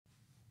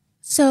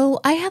So,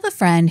 I have a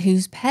friend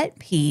whose pet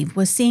peeve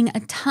was seeing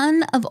a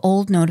ton of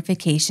old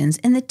notifications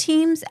in the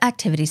Teams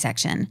activity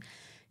section.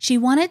 She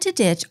wanted to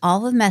ditch all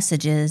the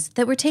messages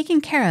that were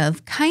taken care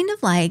of, kind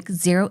of like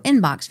zero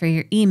inbox for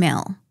your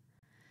email.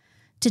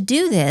 To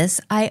do this,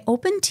 I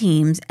opened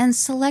Teams and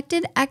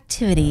selected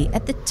Activity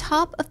at the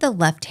top of the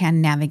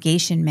left-hand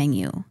navigation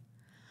menu.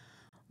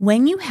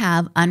 When you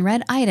have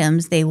unread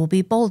items, they will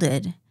be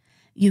bolded.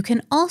 You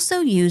can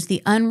also use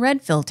the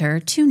unread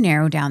filter to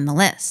narrow down the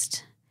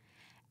list.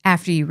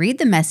 After you read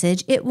the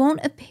message, it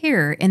won't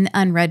appear in the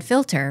unread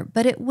filter,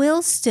 but it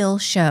will still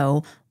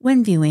show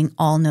when viewing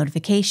all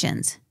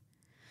notifications.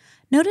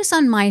 Notice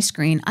on my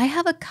screen, I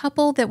have a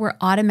couple that were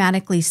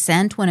automatically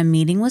sent when a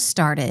meeting was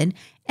started,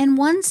 and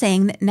one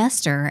saying that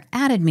Nestor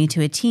added me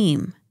to a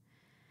team.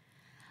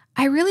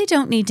 I really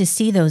don't need to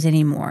see those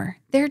anymore.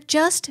 They're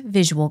just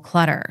visual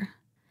clutter.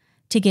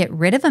 To get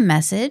rid of a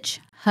message,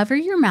 hover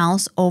your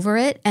mouse over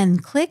it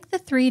and click the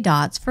three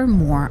dots for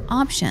more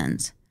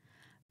options.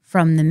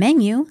 From the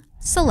menu,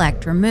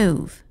 select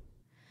Remove.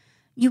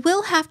 You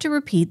will have to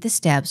repeat the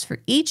steps for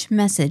each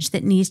message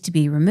that needs to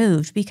be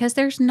removed because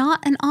there's not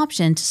an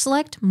option to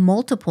select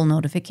multiple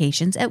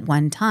notifications at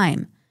one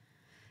time.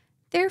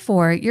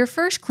 Therefore, your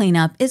first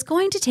cleanup is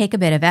going to take a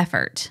bit of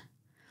effort.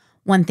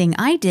 One thing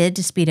I did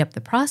to speed up the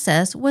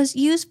process was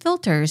use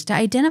filters to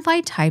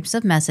identify types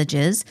of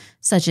messages,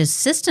 such as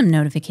system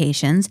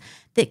notifications,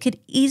 that could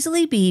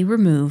easily be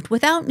removed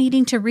without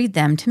needing to read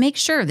them to make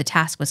sure the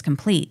task was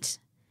complete.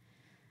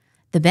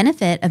 The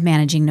benefit of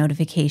managing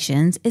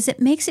notifications is it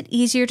makes it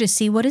easier to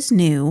see what is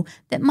new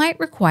that might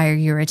require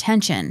your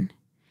attention.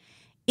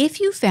 If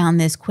you found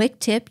this quick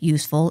tip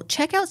useful,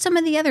 check out some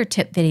of the other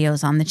tip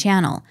videos on the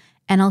channel,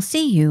 and I'll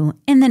see you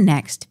in the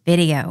next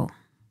video.